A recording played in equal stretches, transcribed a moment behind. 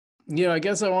I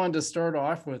guess I wanted to start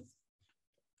off with,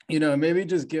 maybe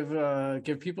just give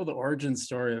people the origin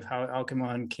story of how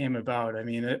Alchemon came about. I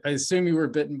mean, I assume you were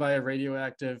bitten by a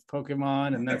radioactive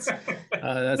Pokemon, and that's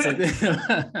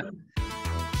like.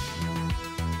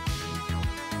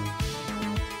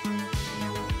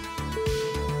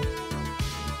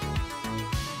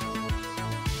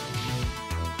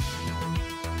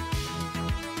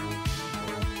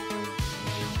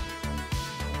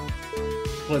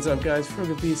 What's up, guys?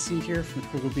 Frugal BC here from the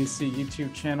Frugal BC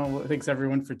YouTube channel. Thanks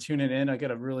everyone for tuning in. I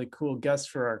got a really cool guest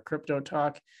for our crypto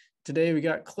talk. Today we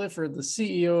got Clifford, the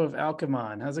CEO of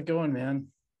Alchemon. How's it going, man?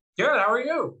 Good. How are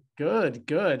you?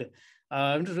 Good.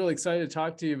 I'm just really excited to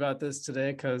talk to you about this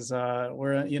today because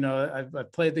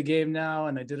I've played the game now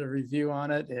and I did a review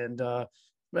on it, and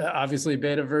obviously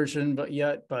beta version, but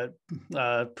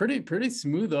pretty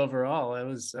smooth overall. I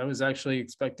was actually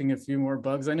expecting a few more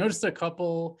bugs. I noticed a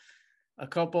couple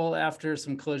after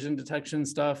some collision detection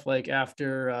stuff, like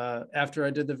after I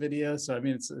did the video. So I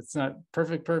mean, it's not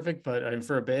perfect, but I mean,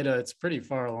 for a beta, it's pretty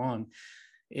far along.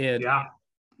 And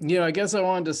yeah, I guess I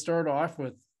wanted to start off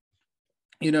with,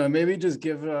 maybe just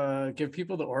give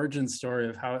people the origin story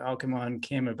of how Alchemon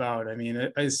came about. I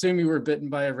mean, I assume you were bitten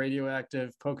by a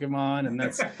radioactive Pokemon, and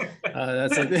that's like.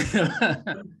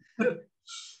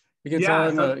 You can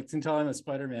tell I'm a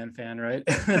Spider-Man fan, right?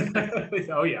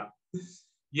 Oh yeah.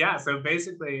 Yeah, so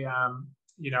basically,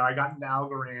 I got into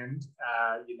Algorand,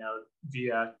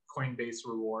 via Coinbase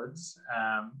rewards.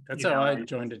 That's how I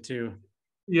joined it too.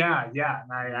 Yeah.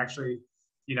 And I actually,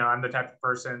 I'm the type of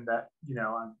person that,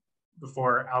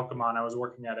 before Alchemon, I was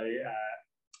working at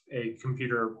a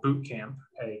computer boot camp,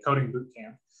 a coding boot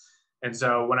camp. And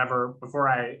so before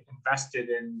I invested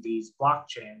in these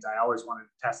blockchains, I always wanted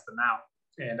to test them out.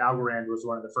 And Algorand was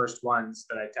one of the first ones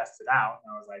that I tested out.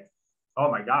 And I was like, oh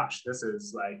my gosh, this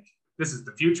is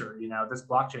the future. This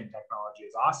blockchain technology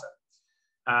is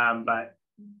awesome. But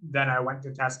then I went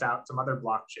to test out some other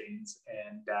blockchains,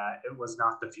 and it was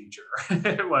not the future.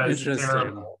 It was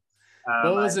terrible.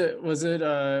 What was it? Was it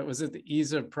the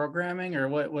ease of programming, or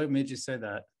what made you say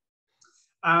that?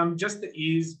 Just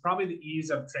probably the ease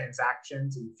of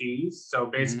transactions and fees. So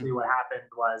basically what happened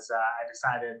was I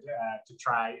decided to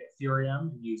try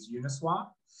Ethereum and use Uniswap.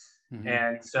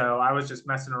 And so I was just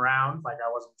messing around. Like,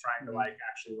 I wasn't trying to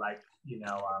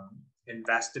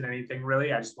invest in anything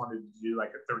really. I just wanted to do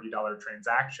like a $30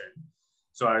 transaction.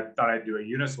 So I thought I'd do a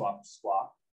Uniswap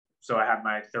swap. So I had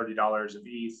my $30 of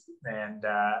ETH. And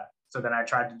so then I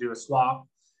tried to do a swap,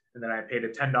 and then I paid a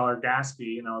 $10 gas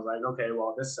fee. And I was like, okay,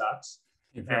 well, this sucks.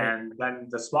 And then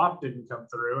the swap didn't come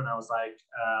through, and I was like,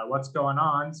 what's going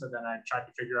on? So then I tried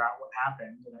to figure out what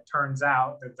happened. And it turns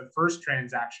out that the first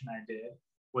transaction I did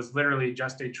was literally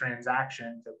just a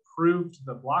transaction to prove to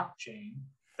the blockchain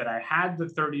that I had the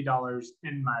 $30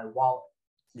 in my wallet.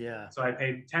 Yeah. So I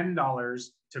paid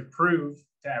 $10 to prove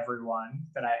to everyone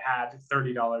that I had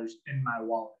 $30 in my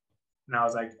wallet. And I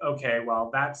was like, okay, well,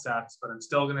 that sucks, but I'm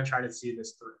still going to try to see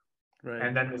this through. Right.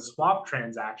 And then the swap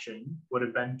transaction would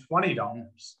have been $20.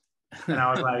 And I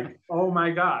was like, oh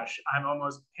my gosh, I'm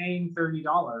almost paying $30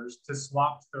 to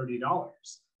swap $30.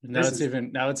 Now it's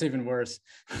even worse.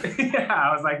 Yeah,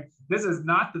 I was like, this is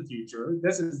not the future.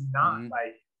 This is not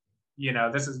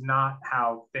this is not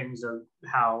how things are,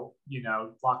 how,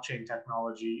 blockchain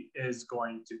technology is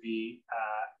going to be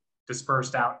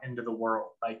dispersed out into the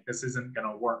world. Like, this isn't going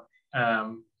to work.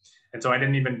 And so I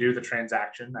didn't even do the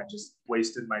transaction. I just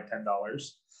wasted my $10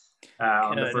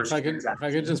 on the first transaction. If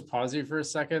I could just pause you for a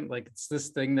second, like, it's this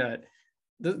thing that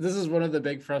this is one of the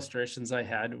big frustrations I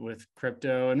had with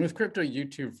crypto and with crypto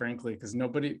YouTube, frankly, because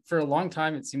for a long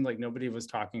time, it seemed like nobody was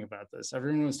talking about this.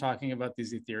 Everyone was talking about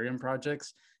these Ethereum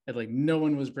projects, and like no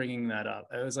one was bringing that up.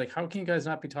 I was like, how can you guys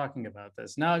not be talking about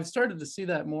this? Now I've started to see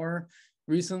that more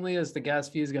recently as the gas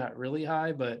fees got really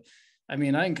high. But I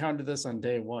mean, I encountered this on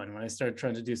day one when I started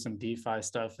trying to do some DeFi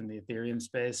stuff in the Ethereum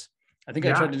space. I think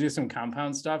I tried to do some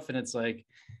compound stuff, and it's like,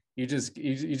 you just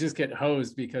get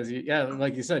hosed because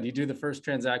like you said, you do the first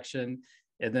transaction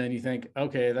and then you think,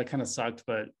 okay, that kind of sucked,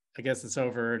 but I guess it's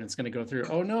over and it's going to go through.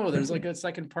 Oh no, there's like a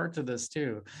second part to this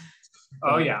too.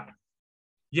 Oh yeah.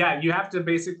 You have to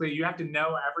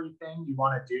know everything you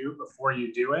want to do before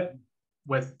you do it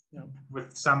with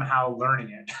somehow learning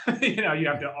it. You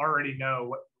have to already know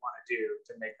what you want to do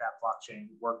to make that blockchain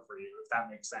work for you, if that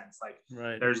makes sense. Like,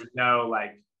 there's no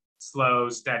like slow,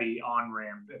 steady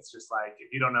on-ramp. It's just like,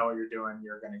 if you don't know what you're doing,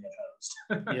 you're going to get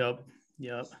hosed.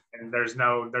 Yep. And there's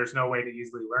no way to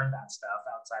easily learn that stuff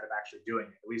outside of actually doing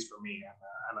it. At least for me,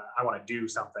 I want to do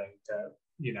something to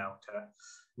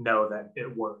know that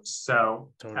it works.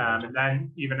 So, totally. And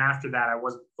then even after that, I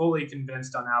wasn't fully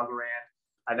convinced on Algorand.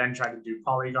 I then tried to do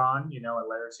Polygon, at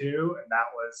layer 2, and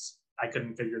I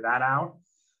couldn't figure that out,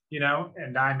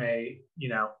 and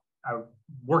I was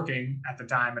working at the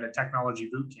time at a technology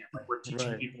boot camp. Like, we're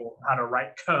teaching people how to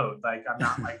write code. Like, I'm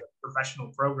not like a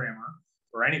professional programmer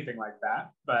or anything like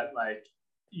that. But like,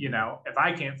 if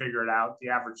I can't figure it out, the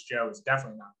average Joe is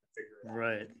definitely not going to figure it out.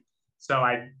 Right. So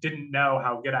I didn't know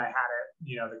how good I had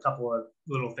it, the couple of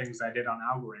little things I did on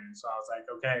Algorand. So I was like,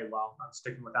 okay, well, I'm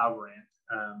sticking with Algorand.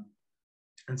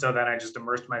 And so then I just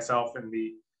immersed myself in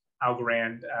the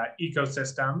Algorand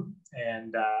ecosystem,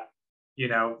 and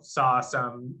saw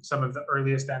some of the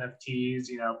earliest NFTs,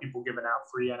 people giving out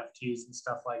free NFTs and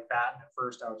stuff like that. And at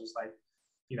first I was just like,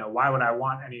 why would I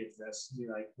want any of this?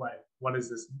 Like, what is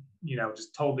this?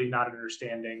 Just totally not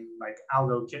understanding. Like,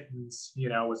 Algo Kittens,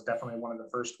 was definitely one of the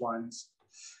first ones.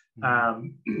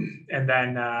 And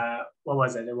then what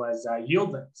was it? It was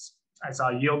Yieldlings. I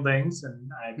saw Yieldlings, and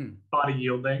I bought a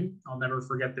Yieldling. I'll never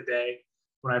forget the day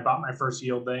when I bought my first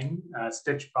Yieldling.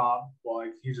 Stitch Bob, well,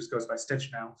 he just goes by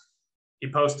Stitch now. He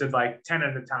posted like 10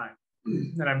 at a time.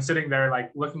 And I'm sitting there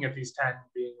like looking at these 10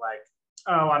 being like,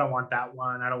 oh, I don't want that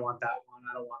one. I don't want that one.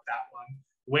 I don't want that one.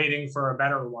 Waiting for a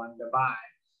better one to buy.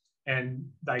 And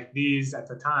like, these at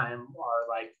the time are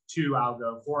like 2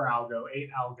 algo, 4 algo, 8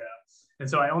 algo. And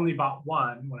so I only bought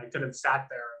one when I could have sat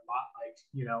there and bought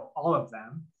like, all of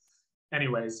them.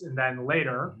 Anyways, and then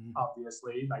later,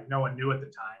 obviously, like, no one knew at the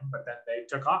time, but then they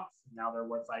took off. Now they're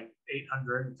worth like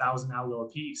 800, 1,000 algo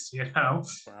a piece, Wow.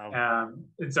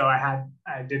 And so I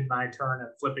did my turn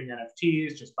at flipping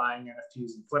NFTs, just buying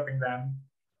NFTs and flipping them,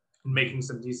 and making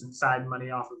some decent side money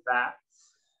off of that.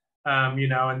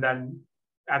 And then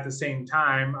at the same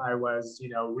time, I was,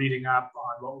 reading up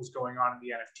on what was going on in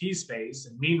the NFT space.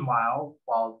 And meanwhile,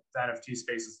 while the NFT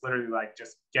space is literally like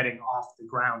just getting off the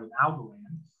ground in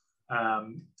Algorand,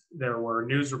 there were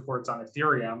news reports on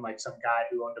Ethereum, like some guy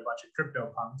who owned a bunch of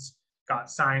CryptoPunks got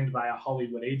signed by a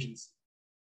Hollywood agency.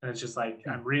 And it's just like,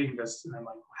 I'm reading this and I'm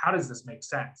like, how does this make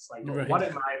sense? Like, what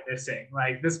am I missing?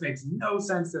 Like, this makes no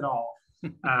sense at all.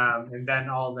 And then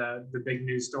all the big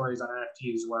news stories on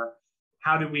NFTs were,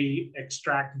 how do we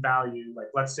extract value? Like,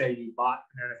 let's say you bought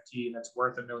an NFT and it's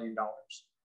worth $1 million.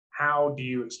 How do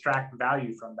you extract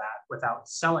value from that without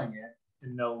selling it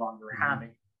and no longer having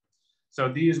it? So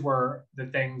these were the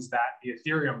things that the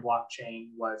Ethereum blockchain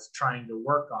was trying to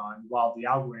work on, while the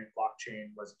Algorand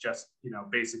blockchain was just,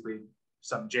 basically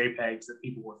some JPEGs that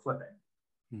people were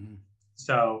flipping.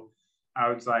 So I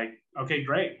was like, okay,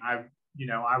 great. I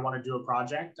want to do a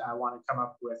project. I want to come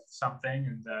up with something,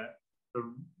 and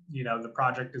the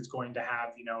project is going to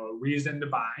have, a reason to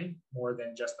buy more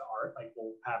than just the art. Like,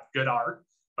 we'll have good art,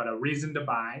 but a reason to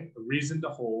buy, a reason to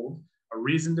hold, a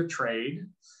reason to trade.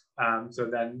 So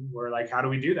then we're like, how do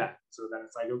we do that? So then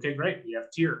it's like, okay, great. We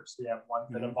have tiers. We have ones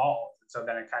that evolve. And so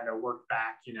then it kind of worked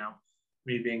back,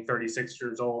 me being 36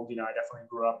 years old, I definitely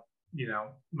grew up,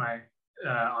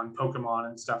 on Pokemon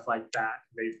and stuff like that.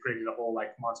 They've created a whole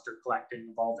like monster collecting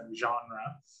evolving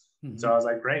genre. So I was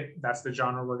like, great, that's the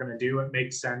genre we're going to do. It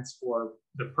makes sense for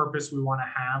the purpose we want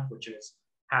to have, which is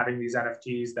having these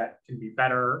NFTs that can be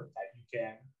better, that you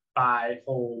can buy,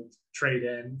 hold, trade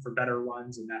in for better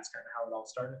ones. And that's kind of how it all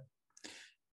started.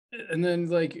 And then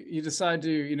like you decide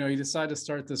to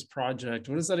start this project.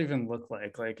 What does that even look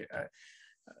like? Like,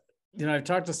 I've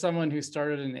talked to someone who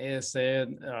started an ASA,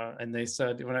 and they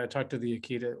said, when I talked to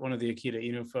one of the Akita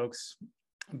Inu folks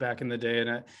back in the day, and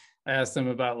I asked them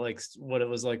about like what it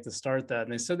was like to start that.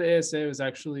 And they said the ASA was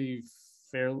actually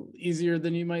fairly easier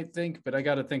than you might think, but I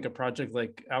got to think a project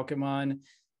like Alchemon,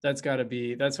 that's got to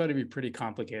be pretty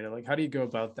complicated. Like, how do you go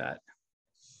about that?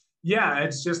 Yeah,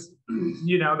 it's just,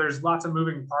 there's lots of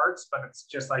moving parts, but it's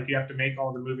just like, you have to make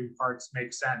all the moving parts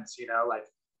make sense, like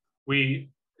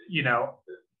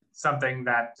something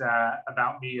that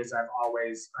about me is I've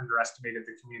always underestimated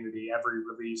the community. Every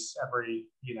release,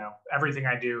 everything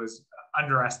I do is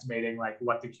underestimating like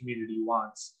what the community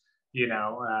wants,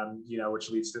 which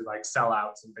leads to like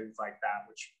sellouts and things like that,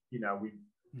 which,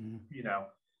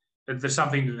 there's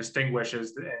something to distinguish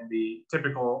is in the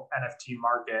typical NFT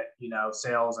market,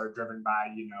 sales are driven by,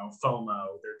 FOMO,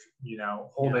 they're,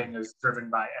 holding is driven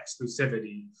by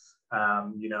exclusivity,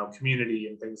 community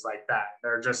and things like that.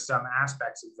 There are just some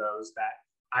aspects of those that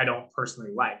I don't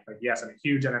personally like. Like, yes, I'm a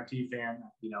huge NFT fan.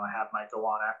 I have my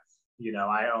Goanna,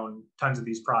 I own tons of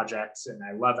these projects and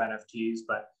I love NFTs,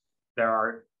 but there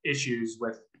are issues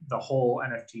with the whole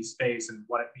NFT space and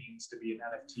what it means to be an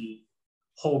NFT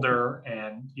holder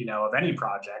and, of any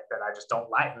project that I just don't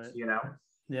like,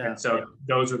 Yeah. And so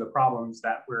those are the problems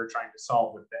that we're trying to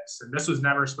solve with this. And this was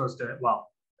never supposed to, well,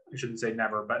 I shouldn't say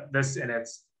never, but this in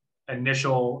its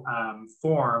initial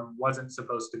form wasn't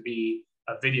supposed to be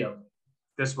a video game.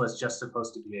 This was just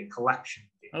supposed to be a collection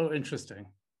game. Oh, interesting.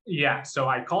 Yeah, so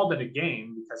I called it a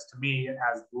game because to me it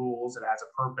has rules, it has a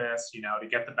purpose, you know, to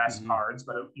get the best cards,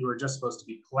 but you were just supposed to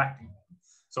be collecting them.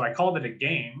 So I called it a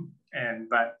game,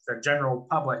 but the general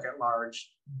public at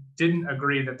large didn't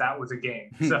agree that that was a game.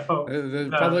 So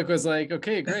the public was like,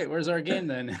 okay, great, where's our game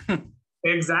then?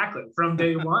 Exactly, from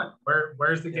day one.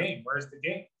 Where's the game? Where's the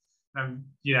game? And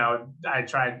you know, I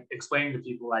tried explaining to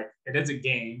people like it is a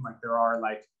game, like there are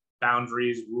like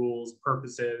boundaries, rules,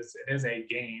 purposes. It is a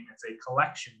game. It's a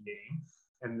collection game.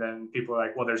 And then people are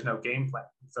like, well, there's no gameplay.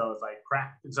 So it's like,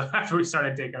 crap. And so after we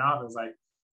started taking off, it was like,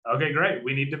 okay, great.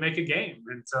 We need to make a game.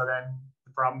 And so then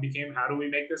the problem became, how do we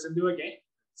make this into a game?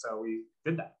 So we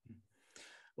did that.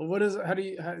 Well,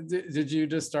 did you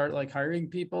just start like hiring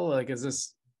people? Like, is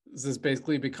this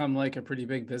basically become like a pretty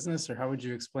big business, or how would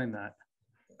you explain that?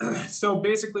 So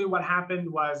basically what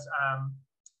happened was,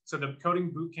 so the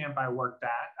coding boot camp I worked at,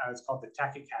 it's called the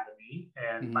Tech Academy,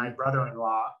 and my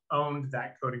brother-in-law owned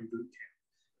that coding boot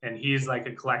camp. And he's like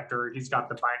a collector. He's got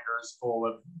the binders full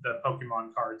of the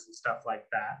Pokemon cards and stuff like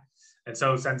that. And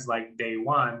so since like day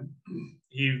one,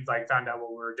 he like found out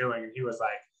what we were doing, and he was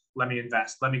like, let me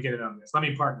invest, let me get in on this, let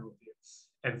me partner with you.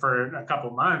 And for a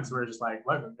couple months, we were just like,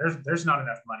 look, there's not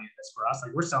enough money in this for us.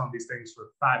 Like we're selling these things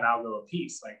for 5 algo a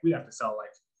piece. Like we have to sell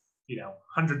like, you know,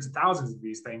 hundreds of thousands of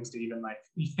these things to even like,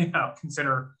 you know,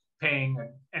 consider paying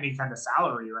any kind of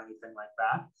salary or anything like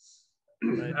that.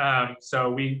 Right.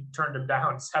 So we turned him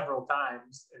down several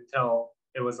times until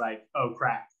it was like, oh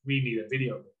crap, we need a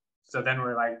video game. So then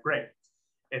we're like, great,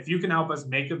 if you can help us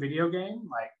make a video game,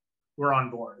 like we're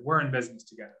on board, we're in business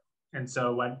together. And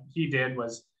so what he did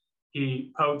was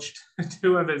he poached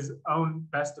 2 of his own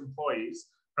best employees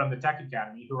from the Tech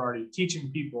Academy who were already teaching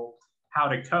people how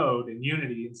to code in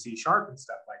Unity and C# and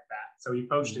stuff like that. So he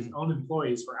poached his own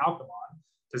employees for Alchemon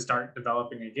to start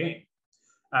developing a game.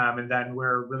 And then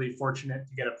we're really fortunate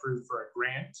to get approved for a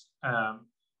grant,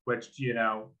 which, you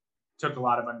know, took a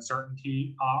lot of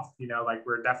uncertainty off. You know, like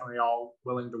we're definitely all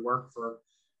willing to work for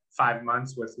 5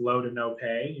 months with low to no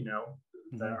pay. You know,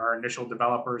 our initial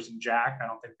developers and Jack, I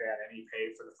don't think they had any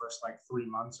pay for the first like 3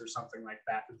 months or something like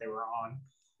that they were on.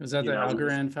 Was that the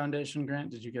Algorand Foundation grant?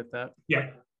 Did you get that? Yeah.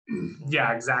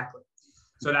 Yeah, exactly.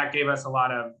 So that gave us a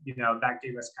lot of, you know, that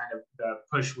gave us kind of the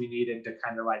push we needed to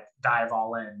kind of like dive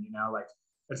all in, you know, like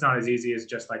it's not as easy as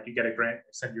just like you get a grant,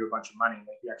 they send you a bunch of money.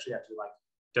 Like you actually have to like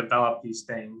develop these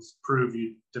things, prove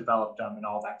you developed them and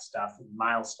all that stuff, and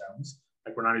milestones.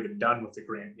 Like we're not even done with the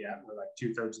grant yet. We're like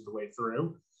 2/3 of the way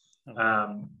through.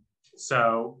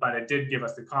 So, but it did give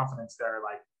us the confidence there.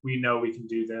 Like we know we can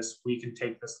do this. We can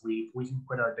take this leap. We can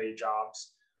quit our day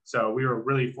jobs. So we were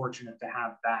really fortunate to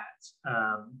have that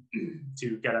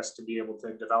to get us to be able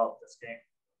to develop this game.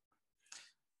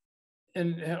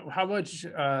 And how much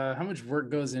work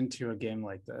goes into a game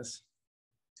like this?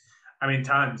 I mean,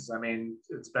 tons. I mean,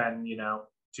 it's been, you know,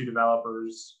 2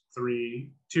 developers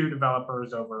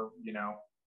over, you know,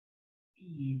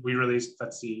 we released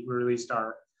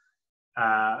our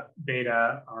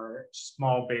beta, our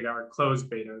small beta, our closed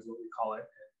beta is what we call it,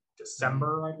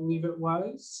 December, I believe it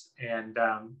was. And,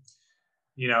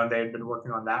 you know, they've been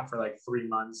working on that for like 3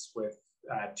 months with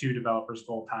 2 developers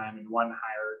full-time and 1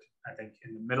 hired, I think,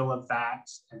 in the middle of that.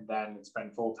 And then it's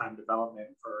been full-time development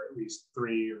for at least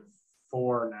 3 or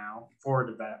 4 now,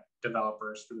 4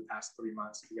 developers for the past 3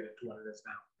 months to get it to what it is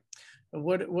now.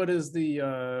 What is the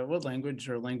what language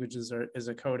or languages is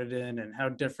it coded in, and how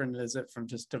different is it from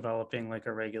just developing like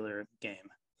a regular game?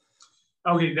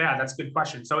 Okay, yeah, that's a good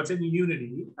question. So it's in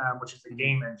Unity, which is a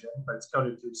game engine, but it's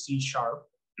coded through C#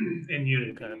 in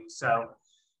Unity. Okay. So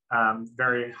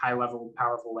very high level,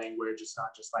 powerful language. It's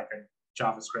not just like a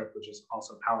JavaScript, which is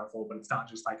also powerful, but it's not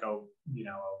just like a, you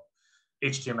know,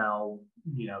 HTML,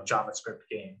 you know, JavaScript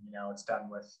game. You know, it's done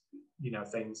with, you know,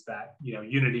 things that, you know,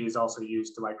 Unity is also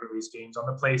used to like release games on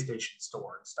the PlayStation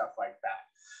Store and stuff like that.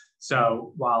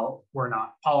 So while we're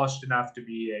not polished enough to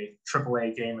be a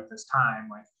AAA game at this time,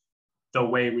 like the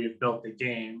way we've built the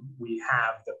game, we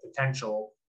have the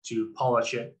potential to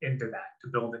polish it into that, to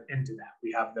build it into that.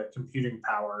 We have the computing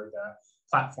power, the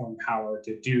platform power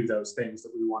to do those things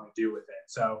that we want to do with it.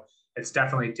 So it's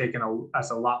definitely taken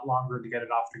us a lot longer to get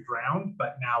it off the ground,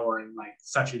 but now we're in like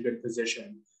such a good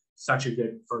position, such a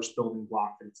good first building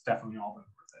block that it's definitely all been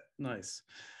worth it. Nice.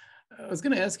 I was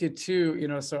going to ask you too, you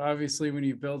know, so obviously when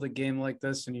you build a game like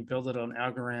this and you build it on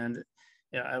Algorand,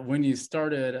 yeah, when you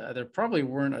started, there probably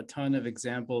weren't a ton of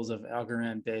examples of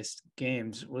Algorand-based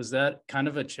games. Was that kind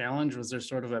of a challenge? Was there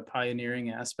sort of a pioneering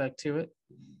aspect to it?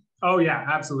 Oh yeah,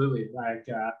 absolutely. Like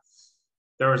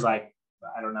there was like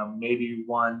I don't know, maybe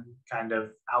one kind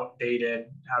of outdated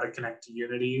how to connect to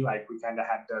Unity. Like we kind of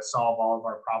had to solve all of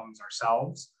our problems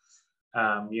ourselves,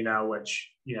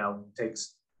 which,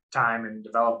 takes time and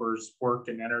developers work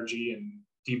and energy and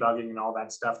debugging and all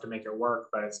that stuff to make it work,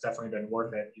 but it's definitely been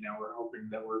worth it. We're hoping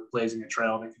that we're blazing a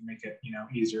trail that can make it,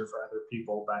 easier for other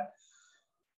people. But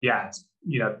yeah, it's,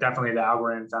 definitely the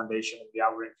Algorand Foundation and the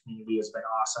Algorand community has been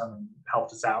awesome and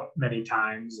helped us out many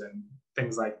times and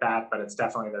things like that. But it's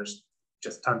definitely, there's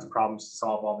just tons of problems to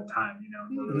solve all the time,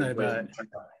 Really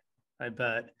I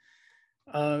bet.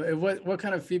 What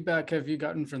kind of feedback have you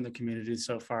gotten from the community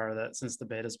so far that since the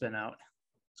beta's been out?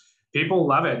 People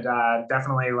love it.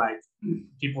 Definitely, like,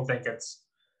 people think it's,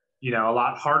 a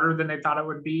lot harder than they thought it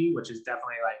would be, which is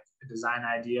definitely like a design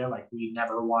idea. Like we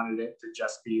never wanted it to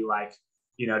just be like,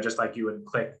 just like you would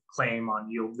click claim on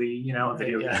Yieldly, a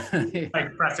video game,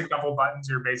 like press a couple buttons,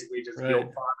 you're basically just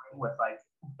yield farming with like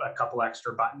a couple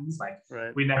extra buttons. Like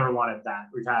we never wanted that.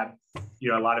 We've had,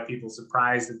 a lot of people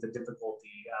surprised at the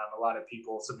difficulty, a lot of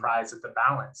people surprised at the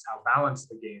balance, how balanced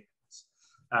the game is.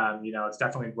 It's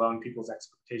definitely blown people's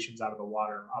expectations out of the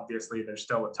water. Obviously, there's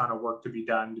still a ton of work to be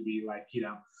done to be like,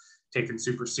 taken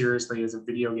super seriously as a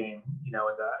video game, in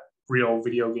the real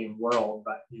video game world.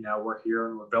 But, we're here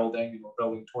and we're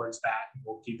building towards that. And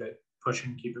we'll keep it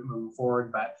pushing, keep it moving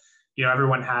forward. But,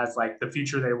 everyone has like the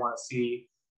future they want to see.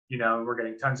 We're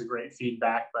getting tons of great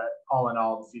feedback, but all in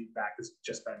all, the feedback has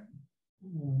just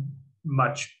been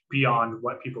much beyond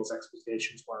what people's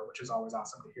expectations were, which is always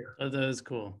awesome to hear. Oh, that is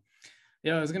cool.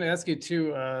 Yeah, I was going to ask you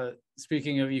too,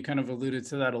 speaking of, you kind of alluded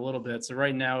to that a little bit. So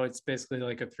right now it's basically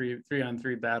like a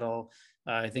three-on-three battle.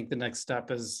 I think the next step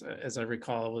is, as I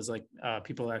recall, was like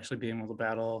people actually being able to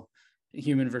battle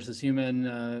human versus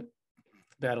human,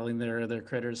 battling their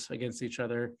critters against each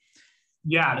other.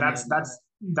 Yeah, that's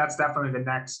definitely the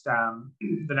next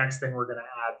thing we're going to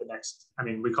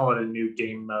add. We call it a new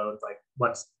game mode. Like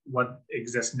what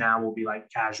exists now will be like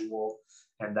casual,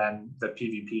 and then the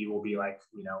PvP will be like,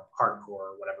 hardcore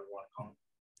or whatever you want to call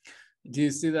it. Do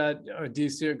you see that, or do you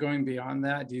see it going beyond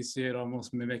that? Do you see it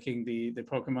almost mimicking the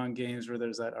Pokemon games where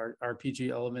there's that RPG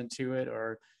element to it,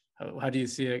 or how do you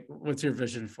see it? What's your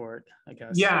vision for it, I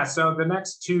guess? Yeah, so the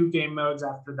next two game modes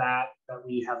after that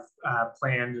we have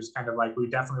planned is kind of like, we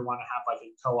definitely want to have like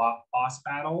a co-op boss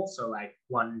battle. So like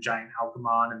one giant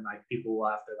Alchemon, and like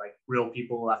real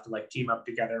people will have to like team up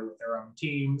together with their own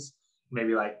teams.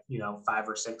 Maybe like, 5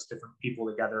 or 6 different people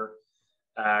together,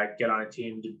 get on a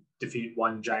team to defeat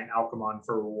one giant Alchemon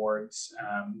for rewards.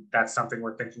 That's something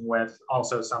we're thinking with.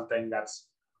 Also something that's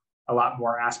a lot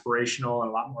more aspirational and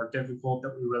a lot more difficult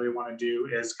that we really want to do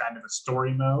is kind of a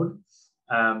story mode.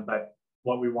 But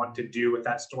what we want to do with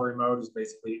that story mode is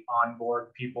basically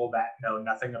onboard people that know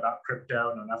nothing about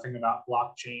crypto, know nothing about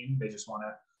blockchain. They just want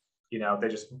to, they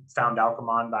just found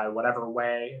Alchemon by whatever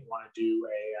way and want to do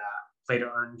a play to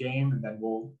earn game. And then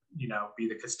we'll, be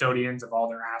the custodians of all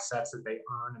their assets that they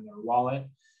earn in their wallet.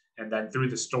 And then through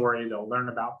the story, they'll learn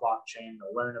about blockchain,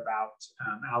 they'll learn about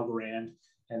Algorand.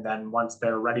 And then once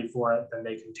they're ready for it, then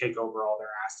they can take over all their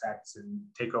assets and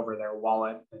take over their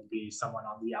wallet and be someone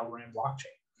on the Algorand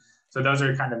blockchain. So those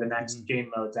are kind of the next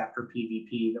game modes after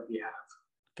PvP that we have.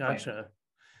 Gotcha. Planned.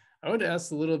 I would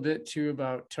ask a little bit too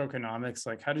about tokenomics.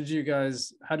 Like, how did you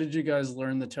guys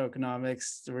learn the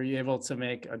tokenomics? Were you able to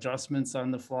make adjustments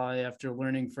on the fly after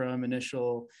learning from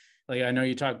initial? Like, I know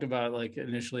you talked about like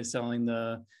initially selling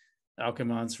the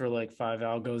Alchemons for like 5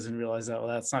 algos and realize that, well,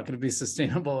 that's not going to be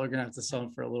sustainable. We're going to have to sell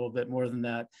them for a little bit more than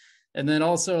that. And then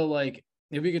also, like,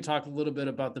 maybe we could talk a little bit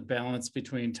about the balance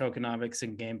between tokenomics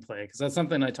and gameplay, because that's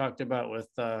something I talked about with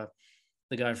the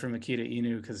guy from Akita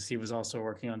Inu, because he was also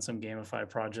working on some gamify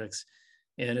projects.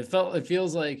 And it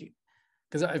feels like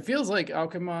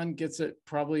Alchemon gets it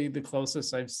probably the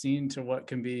closest I've seen to what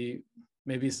can be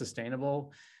maybe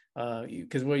sustainable.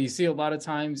 Because what you see a lot of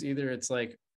times, either it's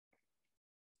like,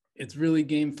 it's really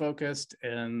game focused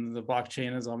and the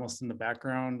blockchain is almost in the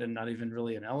background and not even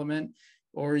really an element,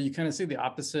 or you kind of see the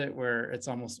opposite where it's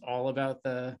almost all about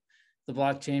the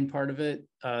blockchain part of it.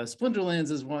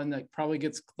 Splinterlands is one that probably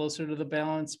gets closer to the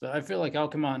balance, but I feel like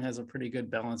Alchemon has a pretty good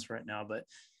balance right now. But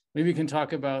maybe you can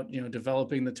talk about,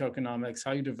 developing the tokenomics,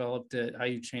 how you developed it, how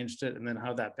you changed it, and then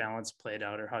how that balance played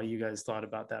out, or how you guys thought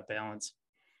about that balance.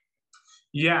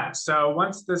 Yeah, so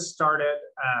once this started,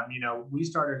 we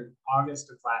started in August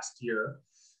of last year,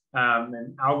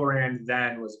 and Algorand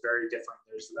then was very different.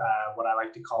 There's what I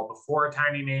like to call before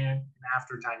Tiny Man and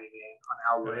after Tiny Man on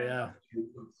Algorand. Oh, yeah.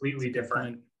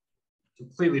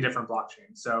 Completely different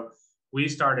blockchain. So we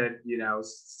started,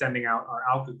 sending out our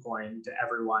Alcacoin to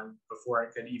everyone before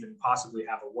it could even possibly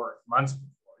have a worth. Months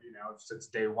before, since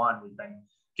day one, we've been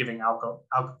giving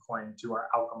Alcocoin to our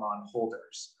Alchemon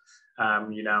holders.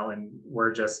 And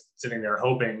we're just sitting there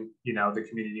hoping, the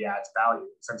community adds value.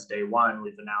 Since day one,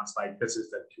 we've announced like, this is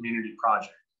the community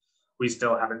project. We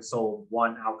still haven't sold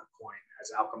one Alcocoin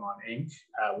as Alchemon Inc.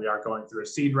 We are going through a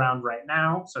seed round right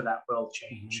now, so that will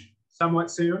change somewhat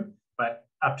soon. But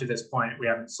up to this point, we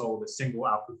haven't sold a single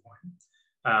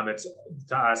Alcocoin.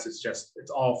 To us,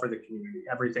 it's all for the community.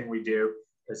 Everything we do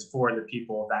is for the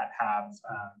people that have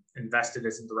invested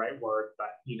isn't the right word, but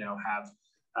have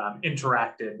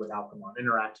interacted with Alchemon,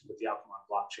 interacted with the Alchemon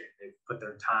blockchain. They've put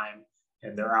their time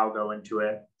and their algo into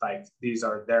it. Like, these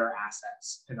are their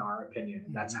assets, in our opinion.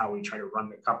 And that's how we try to run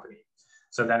the company.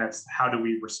 So then it's, how do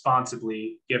we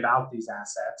responsibly give out these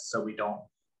assets so we don't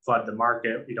flood the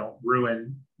market, we don't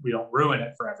ruin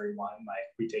it for everyone. Like,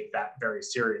 we take that very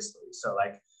seriously. So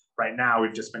like right now,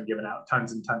 we've just been giving out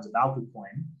tons and tons of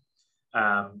Alcocoin.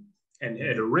 And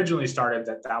it originally started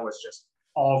that was just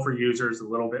all for users, a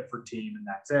little bit for team, and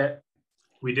that's it.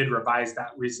 We did revise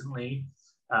that recently,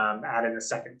 add in a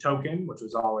second token, which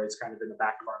was always kind of in the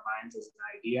back of our minds as an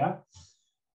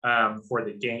idea for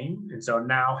the game. And so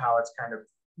now how it's kind of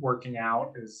working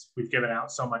out is we've given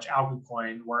out so much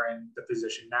Alcocoin, we're in the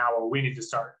position now where we need to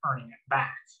start earning it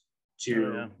back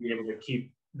to be able to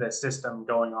keep the system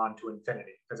going on to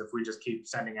infinity. Because if we just keep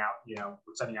sending out,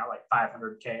 we're sending out like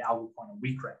 500K Alcocoin a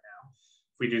week right now.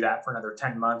 If we do that for another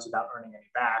 10 months without earning any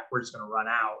back, we're just going to run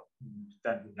out. And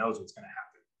then who knows what's going to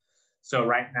happen. So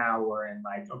right now we're in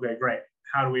like, okay, great.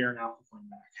 How do we earn Alcocoin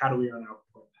back? How do we earn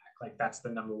Alcocoin back? Like, that's the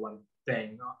number one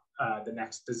thing, the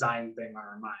next design thing on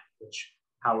our mind, which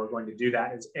how we're going to do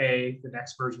that is the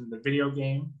next version of the video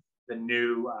game, the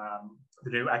new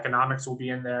economics will be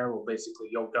in there. Well, basically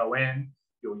you'll go in,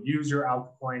 you'll use your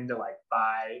Alcocoin to like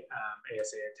buy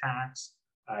ASA attacks.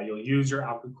 You'll use your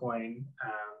Alcocoin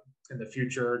in the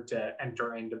future to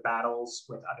enter into battles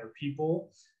with other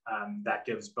people. That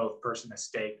gives both person a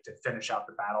stake to finish out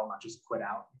the battle, not just quit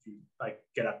out if you like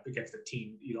get up against a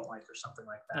team that you don't like or something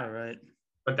like that. All right.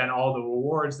 But then all the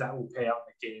rewards that will pay out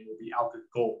in the game will be Alca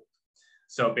Gold.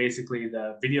 So basically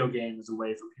the video game is a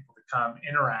way for people to come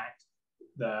interact.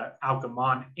 The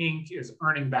Alchemon Inc. is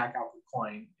earning back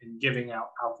Alcocoin and giving out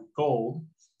Alca Gold.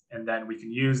 And then we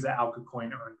can use the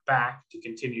Alcocoin earned back to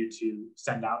continue to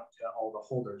send out to all the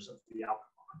holders of the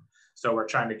Alchemon. So we're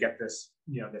trying to get this,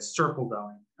 this circle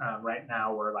going. Right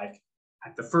now we're like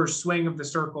at the first swing of the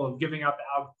circle of giving out the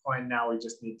Alcocoin. Now we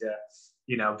just need to,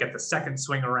 get the second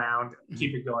swing around,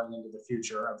 keep it going into the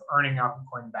future of earning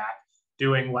Alcocoin back,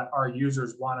 doing what our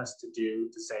users want us to do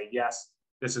to say, yes,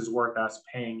 this is worth us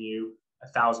paying you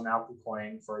 1,000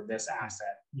 Alcocoin for this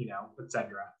asset,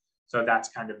 etc. So that's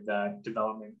kind of the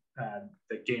development,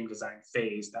 the game design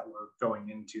phase that we're going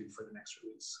into for the next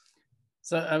release.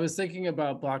 So I was thinking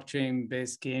about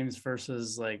blockchain-based games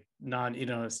versus like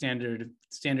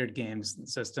standard games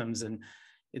systems, and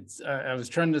I was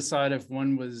trying to decide if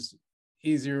one was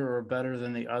easier or better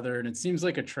than the other, and it seems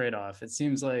like a trade-off. It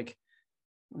seems like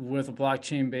with a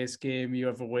blockchain-based game, you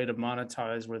have a way to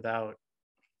monetize without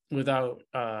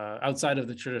outside of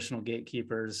the traditional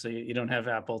gatekeepers. So you don't have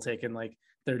Apple taking like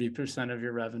 30% of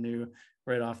your revenue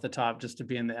right off the top just to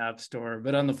be in the App Store.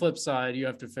 But on the flip side, you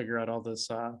have to figure out all this.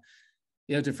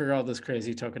 You have to figure out this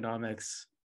crazy tokenomics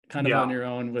kind of on your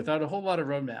own without a whole lot of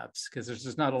roadmaps, because there's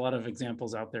just not a lot of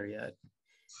examples out there yet.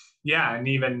 Yeah, and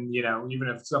even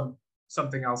if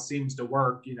something else seems to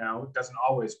work, it doesn't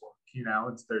always work.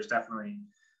 There's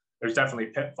definitely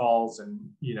pitfalls and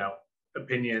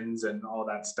opinions and all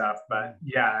that stuff. But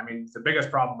yeah, I mean, the biggest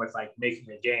problem with like making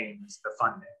a game is the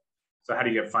funding. So how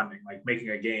do you get funding? Like, making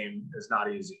a game is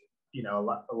not easy.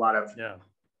 What a lot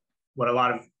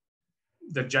of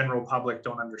the general public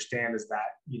don't understand is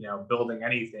that building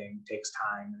anything takes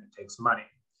time and it takes money.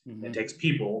 Mm-hmm. It takes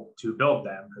people to build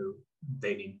them who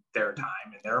they need their time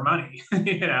and their money.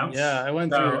 Yeah, I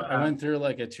went through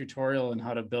like a tutorial on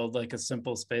how to build like a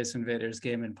simple Space Invaders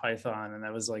game in Python, and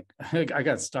I was like, I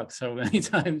got stuck so many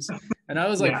times, and I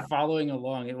was like following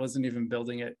along. It wasn't even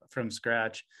building it from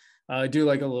scratch. I do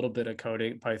like a little bit of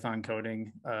Python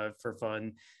coding for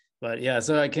fun. But yeah,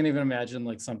 so I can't even imagine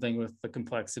like something with the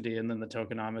complexity and then the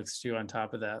tokenomics too on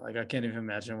top of that. Like, I can't even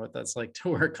imagine what that's like to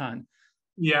work on.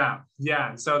 Yeah.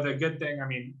 So the good thing, I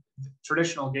mean,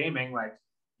 traditional gaming, like,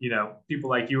 people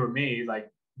like you or me,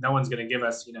 like, no one's going to give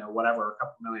us, whatever, a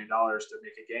couple $1 million to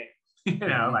make a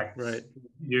game. Like, right.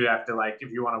 You have to, like,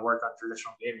 if you want to work on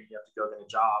traditional gaming, you have to go get a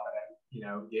job at a,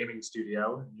 gaming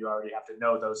studio, and you already have to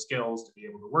know those skills to be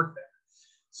able to work there.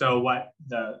 So what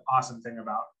the awesome thing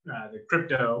about the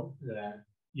crypto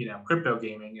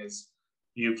gaming is,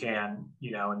 you can,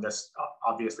 and this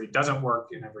obviously doesn't work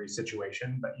in every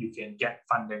situation, but you can get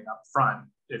funding up front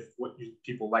if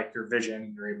people like your vision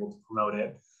and you're able to promote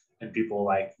it, and people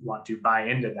want to buy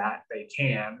into that, they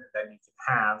can, and then you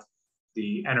can have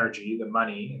the energy, the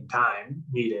money, and time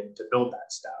needed to build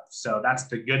that stuff. So that's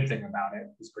the good thing about it,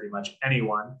 is pretty much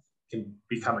anyone can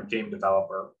become a game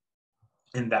developer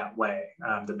in that way.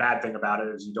 The bad thing about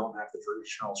it is you don't have the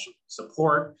traditional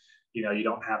support. You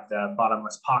don't have the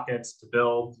bottomless pockets to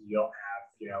build. You don't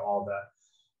have, all the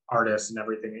artists and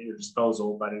everything at your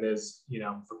disposal. But it is,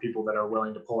 for people that are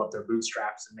willing to pull up their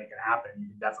bootstraps and make it happen, you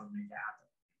can definitely make it happen.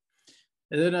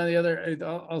 And then on the other,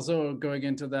 also going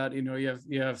into that,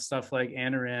 you have stuff like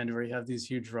Algorand, where you have these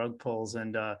huge rug pulls,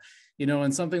 and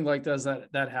when something like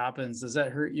that happens, does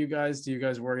that hurt you guys? Do you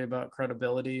guys worry about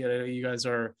credibility?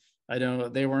 I know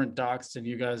they weren't doxxed, and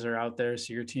you guys are out there,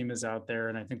 so your team is out there,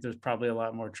 and I think there's probably a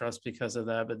lot more trust because of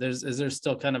that. But is there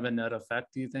still kind of a net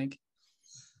effect, do you think?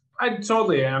 I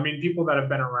mean, people that have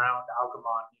been around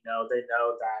Alchemon, they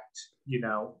know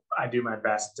that, I do my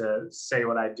best to say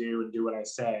what I do and do what I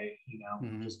say,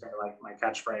 just kind of like my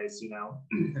catchphrase,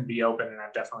 and be open. And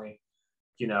I've definitely,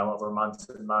 over months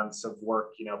and months of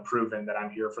work, proven that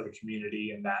I'm here for the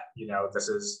community, and that, this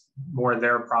is more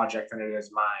their project than it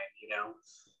is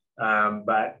mine,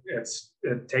 but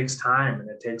it takes time, and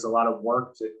it takes a lot of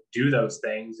work to do those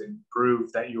things and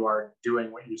prove that you are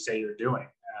doing what you say you're doing.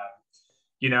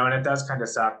 And it does kind of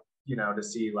suck, to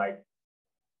see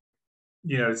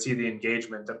to see the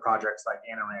engagement that projects like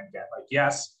Algorand get.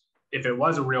 Yes, if it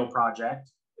was a real project,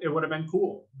 it would have been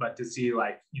cool. But to see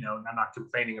I'm not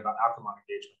complaining about Alchemon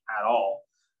engagement at all,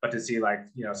 but to see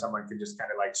someone can just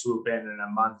kind of swoop in a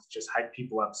month, just hype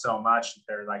people up so much that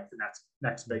they're the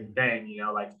next big thing.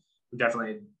 We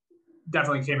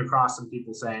definitely came across some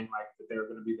people saying that they were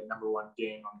going to be the #1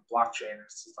 game on the blockchain.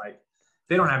 It's just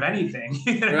they don't have anything,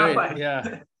 Right.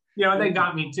 Yeah. And they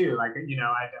got me too. I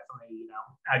definitely,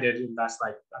 I did invest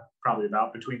probably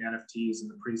about, between NFTs and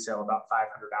the pre-sale, about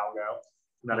 500 algo.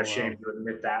 I'm not ashamed to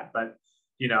admit that, but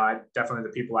I definitely,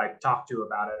 the people I talked to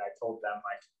about it, I told them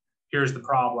here's the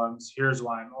problems. Here's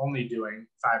why I'm only doing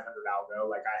 500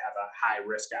 algo. I have a high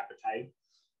risk appetite.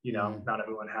 Not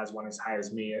everyone has one as high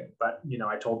as me, but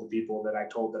I told the people that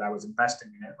I was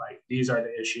investing in it, these are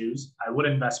the issues. I would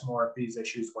invest more if these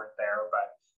issues weren't there, but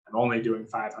I'm only doing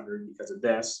 500 because of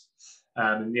this.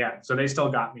 And so they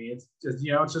still got me. It's just,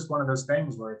 it's just one of those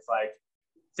things where it's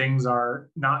things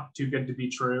are not too good to be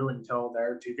true until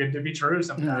they're too good to be true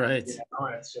sometimes. Right.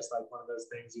 It's just one of those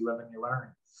things you live and you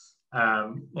learn.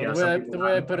 The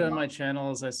way I put it on my channel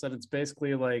is, I said, it's basically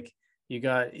you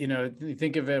got, you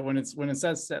think of it when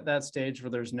it's at that stage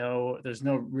where there's no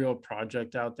real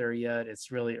project out there yet.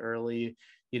 It's really early.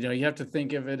 You have to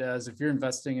think of it as, if you're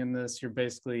investing in this, you're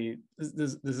basically,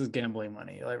 this is gambling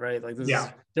money, right?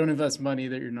 Don't invest money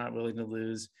that you're not willing to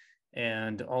lose.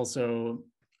 And also,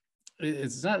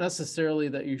 it's not necessarily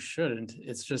that you shouldn't.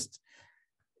 It's just,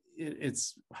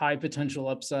 it's high potential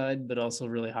upside, but also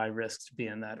really high risk to be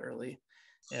in that early.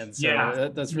 And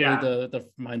so that's really the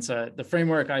mindset, the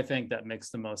framework, I think, that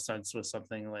makes the most sense with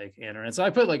something like Algorand. So I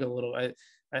put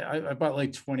I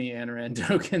bought 20 Algorand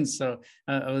tokens, so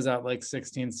I was out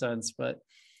 16 cents, but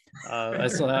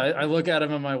I look at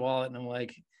them in my wallet and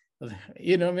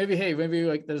I'm maybe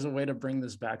there's a way to bring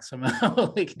this back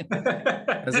somehow.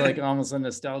 It's almost a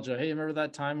nostalgia. Hey, remember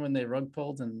that time when they rug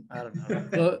pulled? And I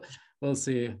don't know. We'll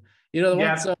see.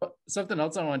 So something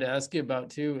else I wanted to ask you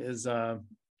about too is,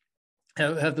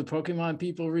 have the Pokemon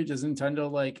people has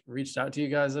Nintendo reached out to you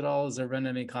guys at all? Has there been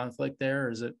any conflict there,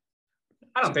 or is it?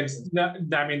 I don't think so. No,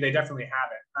 I mean, they definitely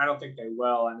haven't. I don't think they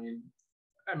will.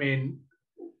 I mean,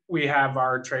 we have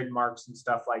our trademarks and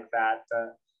stuff like that.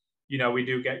 We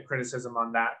do get criticism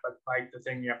on that, but the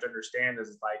thing you have to understand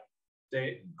is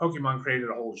Pokemon created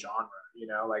a whole genre.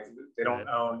 They don't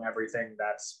own everything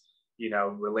that's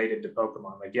related to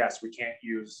Pokemon. Yes, we can't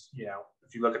use,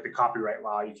 if you look at the copyright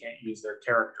law, you can't use their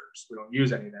characters. We don't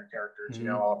use any of their characters.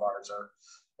 All of ours are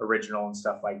original and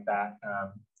stuff like that.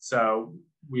 So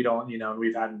we don't,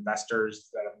 we've had investors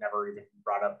that have never even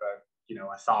brought up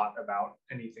a thought about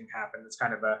anything happen. It's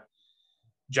kind of a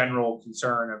general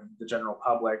concern of the general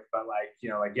public, but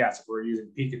yes, if we're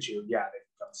using Pikachu, they can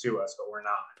come sue us, but we're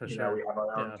not. For sure. We have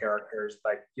our own characters.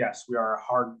 Yes, we are a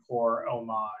hardcore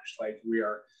homage. We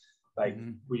are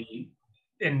we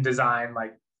in design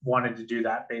wanted to do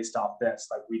that based off this.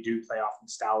 We do play off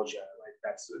nostalgia.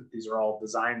 These are all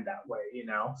designed that way,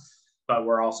 but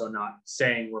we're also not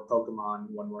saying we're Pokemon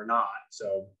when we're not.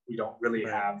 So we don't really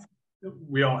have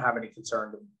any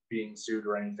concern of being sued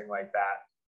or anything like that.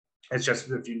 It's just,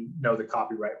 if the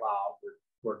copyright law,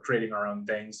 we're creating our own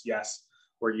things. Yes,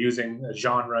 we're using a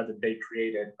genre that they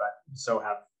created, but so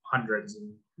have hundreds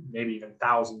and maybe even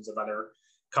thousands of other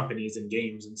companies and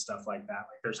games and stuff like that.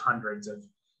 Like there's hundreds of,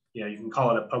 you can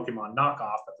call it a Pokemon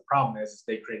knockoff, but the problem is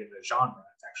they created a genre.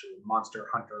 It's actually a Monster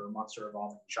Hunter or Monster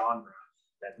Evolving genre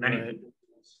that many people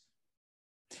use.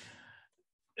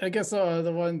 I guess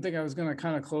the one thing I was going to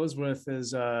kind of close with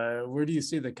is where do you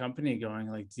see the company going?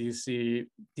 Like, do you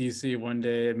see one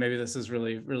day, maybe this is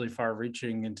really, really far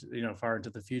reaching into, far into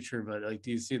the future, but like,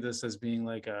 do you see this as being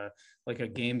like a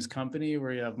games company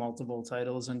where you have multiple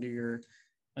titles under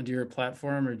your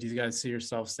platform, or do you guys see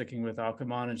yourself sticking with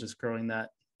Alchemon and just growing that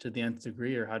to the nth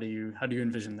degree, or how do you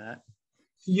envision that?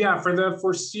 Yeah, for the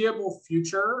foreseeable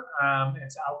future,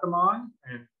 it's Alchemon,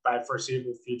 and by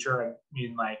foreseeable future, I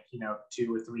mean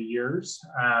 2 or 3 years.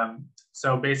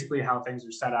 So basically, how things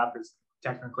are set up is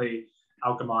technically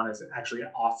Alchemon is actually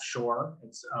offshore.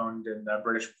 It's owned in the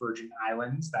British Virgin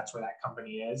Islands. That's where that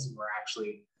company is, and we're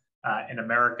actually in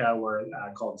America. We're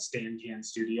called StanCan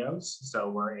Studios.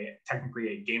 So we're technically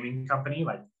a gaming company.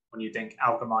 Like when you think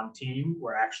Alchemon team,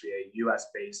 we're actually a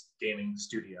U.S.-based gaming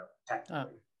studio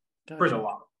technically. Gotcha. For the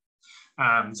law.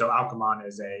 So Alchemon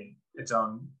is its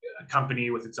own company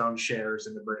with its own shares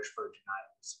in the British Virgin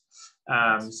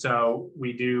Islands. So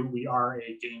we are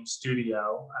a game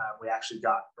studio. We actually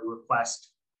got a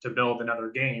request to build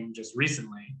another game just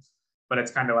recently, but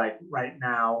it's kind of like right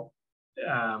now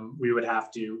we would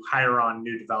have to hire on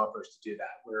new developers to do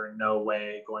that. We're in no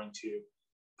way going to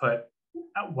put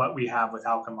what we have with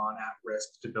Alchemon at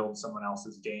risk to build someone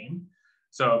else's game.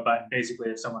 So, but basically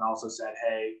if someone also said,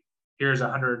 hey, here's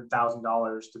 $100,000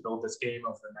 to build this game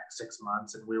over the next 6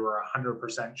 months, and we were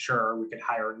 100% sure we could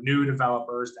hire new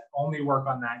developers that only work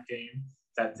on that game,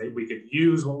 that we could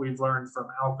use what we've learned from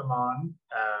Alchemon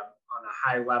on a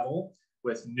high level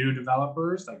with new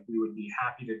developers, like we would be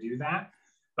happy to do that.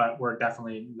 But we're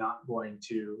definitely not going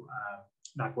to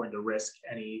risk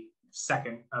any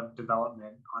second of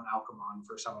development on Alchemon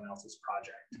for someone else's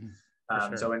project.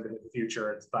 Sure. So into the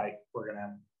future, it's like we're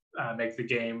gonna make the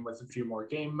game with a few more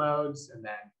game modes, and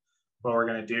then what we're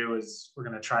going to do is we're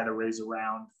going to try to raise a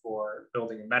round for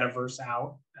building a metaverse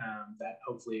out that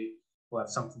hopefully we'll have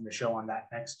something to show on that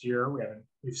next year.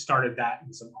 We've started that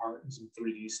in some art and some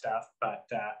 3D stuff, but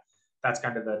that's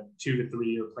kind of the 2 to 3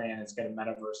 year plan, is get a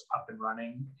metaverse up and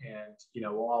running. And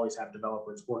we'll always have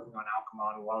developers working on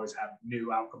Alchemon. We'll always have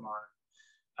new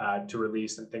Alchemon to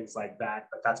release and things like that,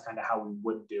 but that's kind of how we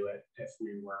would do it if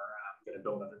we were going to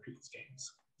build other people's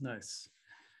games. Nice.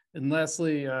 And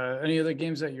lastly, any other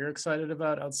games that you're excited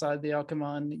about outside the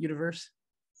Alchemon universe?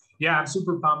 Yeah, I'm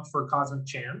super pumped for Cosmic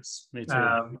Champs. Me too.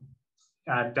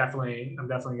 I'm definitely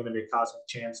going to be a Cosmic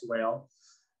Champs whale.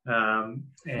 And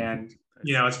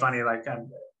it's funny, like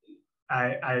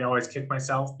I always kick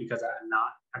myself because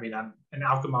I'm an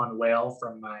Alchemon whale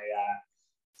from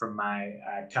my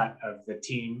cut of the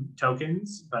team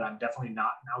tokens, but I'm definitely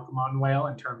not an Alchemon whale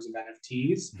in terms of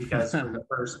NFTs, because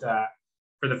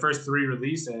for the first 3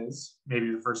 releases,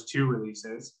 maybe the first 2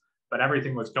 releases, but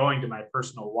everything was going to my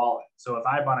personal wallet. So if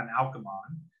I bought an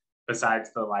Alchemon,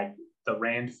 besides the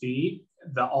Rand fee,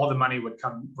 all the money would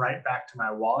come right back to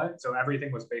my wallet. So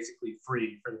everything was basically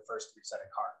free for the first 3 set of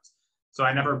cards. So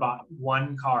I never bought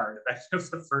one card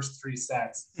of the first 3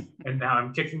 sets. And now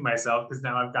I'm kicking myself because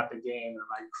now I've got the game. And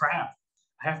I'm like, crap,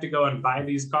 I have to go and buy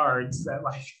these cards at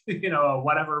a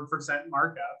whatever %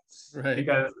 markup. Right.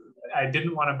 Because I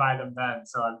didn't want to buy them then.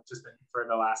 So I've just been, for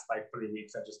the last 3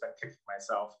 weeks, I've just been kicking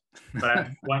myself. But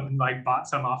I've went and bought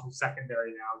some off of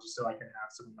secondary now, just so I can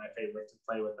have some of my favorites and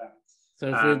play with them.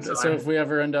 So if we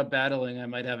ever end up battling, I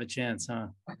might have a chance, huh?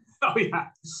 Oh yeah.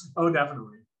 Oh,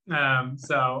 definitely.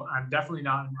 So I'm definitely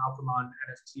not an Alchemon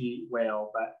NFT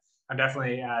whale, but I'm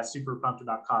definitely super pumped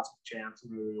about Cosmic Champs. I'm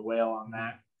going to be a whale on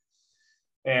that.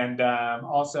 And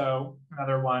also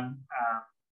another one,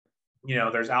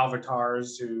 there's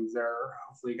Alvatars, who they're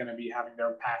hopefully going to be having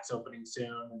their packs opening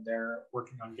soon, and they're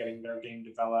working on getting their game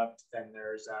developed. Then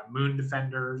there's Moon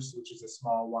Defenders, which is a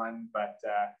small one, but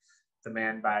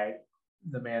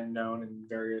the man known in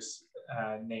various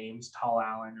names, Tall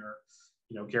Allen, or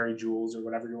Gary Jules, or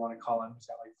whatever you want to call him. He's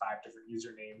got 5 different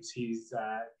usernames. He's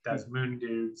does Moon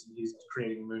Dudes, and he's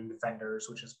creating Moon Defenders,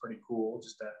 which is pretty cool.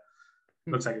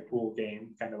 Looks like a cool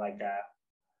game, kind of like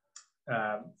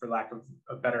for lack of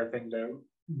a better thing to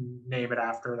name it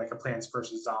after, like a Plants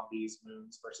vs. Zombies,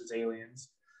 Moons versus Aliens.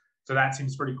 So that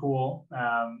seems pretty cool.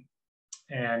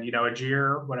 And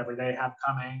Ajir, whatever they have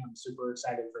coming, I'm super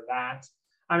excited for that.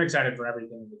 I'm excited for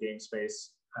everything in the game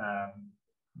space.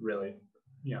 Really,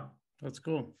 That's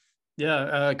cool.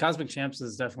 Yeah, Cosmic Champs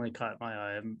has definitely caught my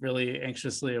eye. I'm really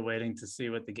anxiously awaiting to see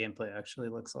what the gameplay actually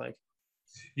looks like.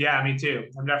 Yeah, me too.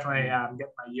 I'm definitely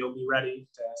getting my yield ready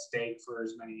to stake for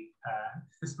as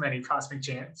many cosmic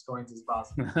champs coins as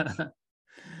possible.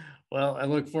 Well, I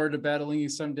look forward to battling you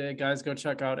someday. Guys, go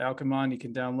check out Alchemon. You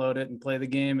can download it and play the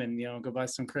game, and go buy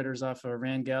some critters off of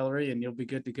Rand Gallery, and you'll be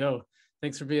good to go.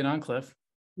 Thanks for being on, Cliff.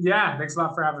 Yeah, thanks a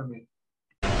lot for having me.